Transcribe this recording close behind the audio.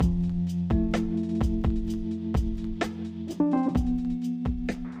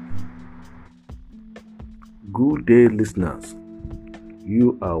Good day, listeners.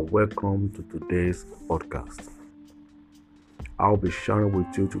 You are welcome to today's podcast. I'll be sharing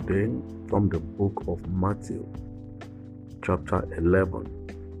with you today from the book of Matthew, chapter 11,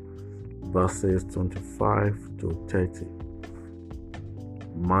 verses 25 to 30.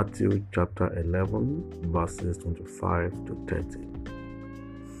 Matthew chapter 11, verses 25 to 30.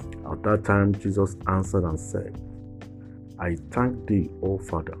 At that time, Jesus answered and said, I thank thee, O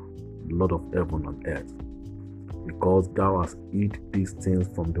Father, Lord of heaven and earth, because thou hast hid these things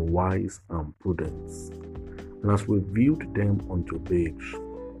from the wise and prudent, and hast revealed them unto babes.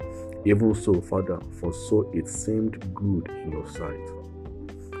 Even so, Father, for so it seemed good in your sight.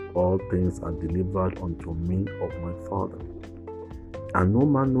 All things are delivered unto me of my Father. And no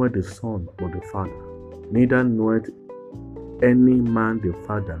man knoweth the Son but the Father, neither knoweth any man the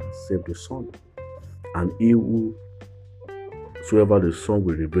Father save the Son, and he whosoever the Son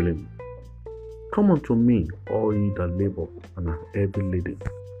will reveal him. Come unto me, all ye that labor and are heavy laden,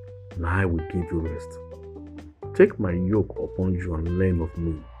 and I will give you rest. Take my yoke upon you and learn of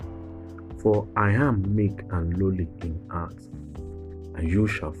me, for I am meek and lowly in heart, and you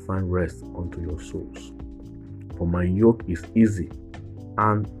shall find rest unto your souls. For my yoke is easy,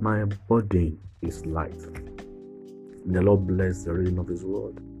 and my burden is light. May the Lord bless the reading of His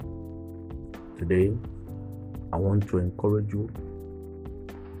word. Today, I want to encourage you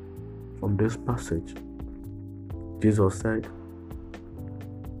from this passage. Jesus said,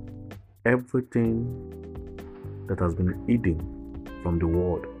 everything that has been hidden from the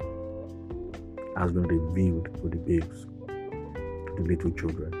world has been revealed to the babes, to the little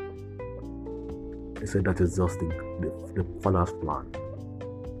children. He said that is just the Father's plan.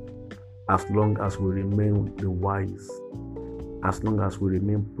 As long as we remain the wise, as long as we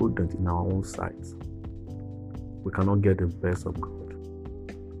remain prudent in our own sight, we cannot get the best of God.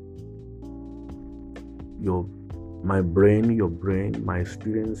 My brain, your brain, my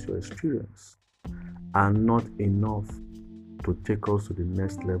experience, your experience are not enough to take us to the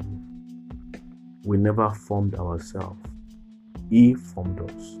next level. We never formed ourselves. He formed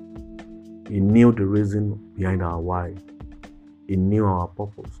us. He knew the reason behind our why. He knew our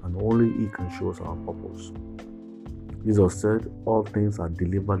purpose, and only He can show us our purpose. Jesus said, all things are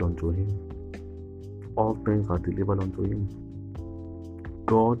delivered unto Him. All things are delivered unto Him.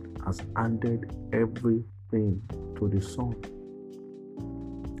 God has handed everything to the Son.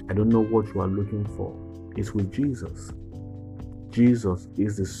 I don't know what you are looking for. It's with Jesus. Jesus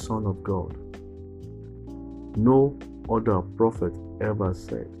is the Son of God. No other prophet ever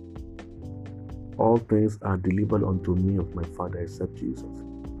said, all things are delivered unto me of my Father except Jesus.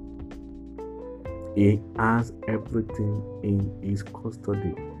 He has everything in His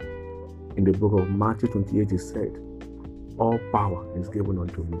custody. In the book of Matthew 28, He said, all power is given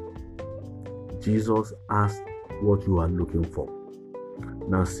unto me. Jesus asked what you are looking for.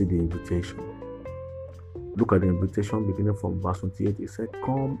 Now see the invitation. Look at the invitation beginning from verse 28. He said,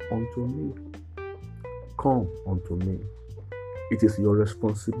 come unto me. Come unto me. It is your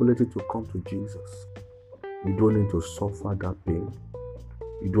responsibility to come to Jesus. You don't need to suffer that pain.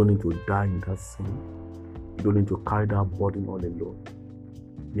 You don't need to die in that sin. You don't need to carry that burden all alone.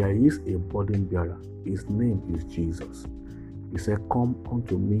 There is a burden bearer. His name is Jesus. He said, come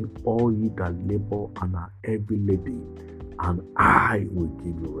unto me, all ye that labor and are heavy laden, and I will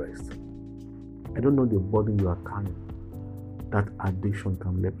give you rest. I don't know the burden you are carrying. That addiction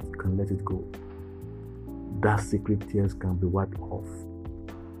can let it go. That secret tears can be wiped off.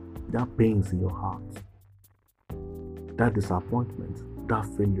 That pains in your heart, that disappointment, that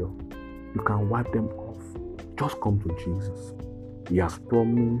failure, you can wipe them off. Just come to Jesus. He has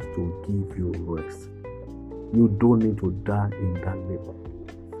promised to give you rest. You don't need to die in that labor.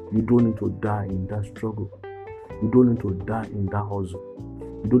 You don't need to die in that struggle. You don't need to die in that hustle.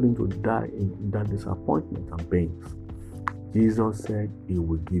 You don't need to die in that disappointment and pains. Jesus said He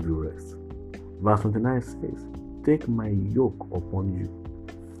will give you rest. Verse 29 says, take my yoke upon you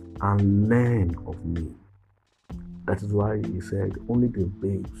and learn of me. That is why He said only the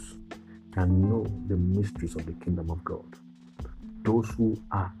babes can know the mysteries of the kingdom of God. Those who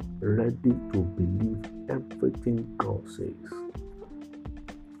are ready to believe everything God says.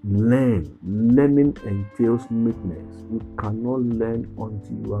 Learning entails meekness. You cannot learn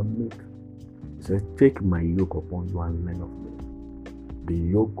until you are meek. He says, take my yoke upon you and learn of me. The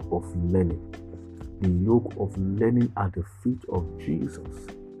yoke of learning. The yoke of learning at the feet of Jesus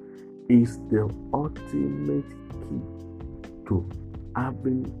is the ultimate key to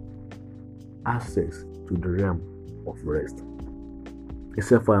having access to the realm of rest. He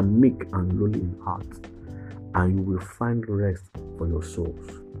said, for I am meek and lowly in heart, and you will find rest for your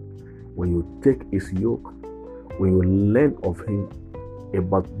souls. When you take His yoke, when you learn of Him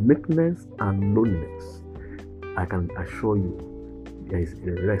about meekness and lowliness, I can assure you there is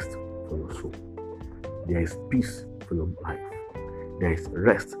a rest for your soul. There is peace for your life. There is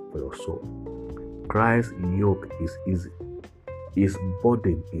rest for your soul. Christ's yoke is easy. His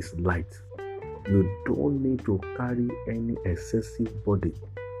burden is light. You don't need to carry any excessive burden.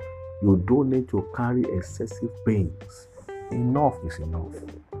 You don't need to carry excessive pains. Enough is enough.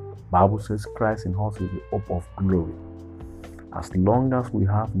 Bible says Christ in us is the hope of glory. As long as we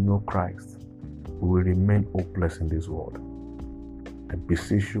have no Christ, we will remain hopeless in this world. I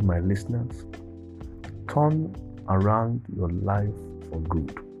beseech you, my listeners, turn around your life for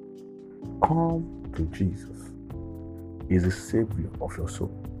good. Come to Jesus. He is the Savior of your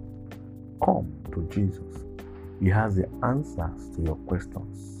soul. Come to Jesus. He has the answers to your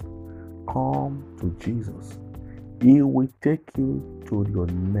questions. Come to Jesus. He will take you to your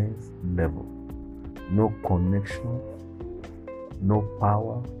next level. No connection, no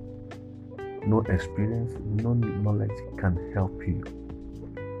power, no experience, no knowledge can help you.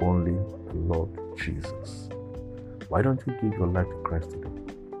 Only the Lord Jesus. Why don't you give your life to Christ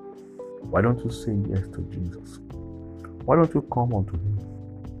today? Why don't you say yes to Jesus? Why don't you come unto Him?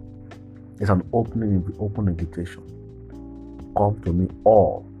 It's an open invitation. Come to me,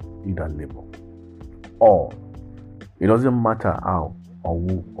 all you that labor. All. It doesn't matter how or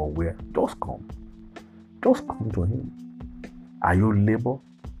who or where. Just come. Just come to Him. Are you labor?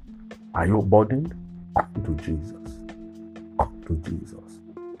 Are you burdened? Come to Jesus. Come to Jesus.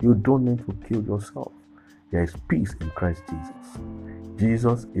 You don't need to kill yourself. There is peace in Christ Jesus.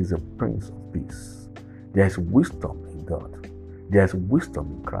 Jesus is the Prince of Peace. There is wisdom in God. There is wisdom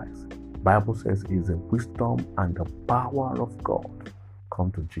in Christ. Bible says He is the wisdom and the power of God.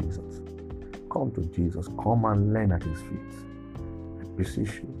 Come to Jesus. Come to Jesus. Come and learn at His feet. I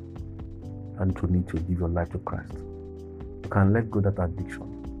beseech you and to need to give your life to Christ. You can let go that addiction.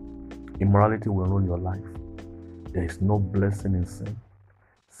 Immorality will rule your life. There is no blessing in sin.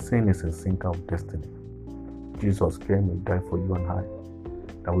 Sin is a sinker of destiny. Jesus came and died for you and I,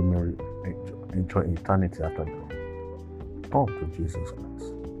 that we may enjoy eternity after death. Come to Jesus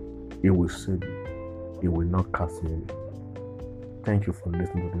Christ. He will save you. He will not cast you away. Thank you for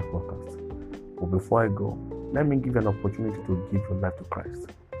listening to this podcast. But before I go, let me give you an opportunity to give your life to Christ.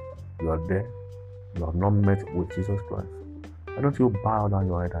 You are there. You have not met with Jesus Christ. Why don't you bow down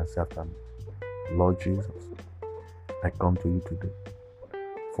your head and say after me, Lord Jesus, I come to you today.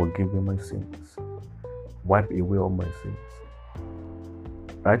 Forgive me my sins. Wipe away all my sins.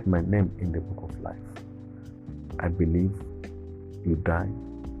 Write my name in the book of life. I believe you died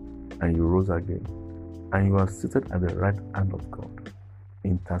and you rose again, and you are seated at the right hand of God,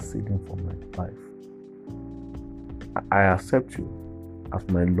 interceding for my life. I accept you as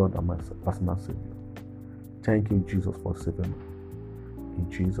my Lord and my personal Savior. Thank you, Jesus, for saving me.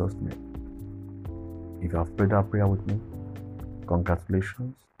 In Jesus' name. If you have prayed that prayer with me,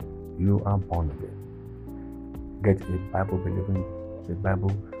 congratulations, you are born again. Get a Bible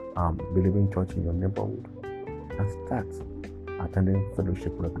believing church in your neighborhood and start attending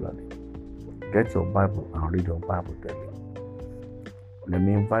fellowship regularly. Get your Bible and read your Bible daily. Let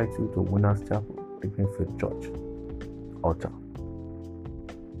me invite you to Winners Chapel, Living Faith Church, Altar,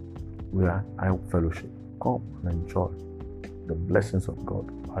 where I fellowship. Come and enjoy the blessings of God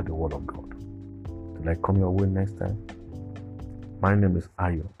by the Word of God. Till I come your way next time, my name is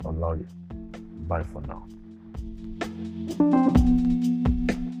Ayo Olauye. Bye for now.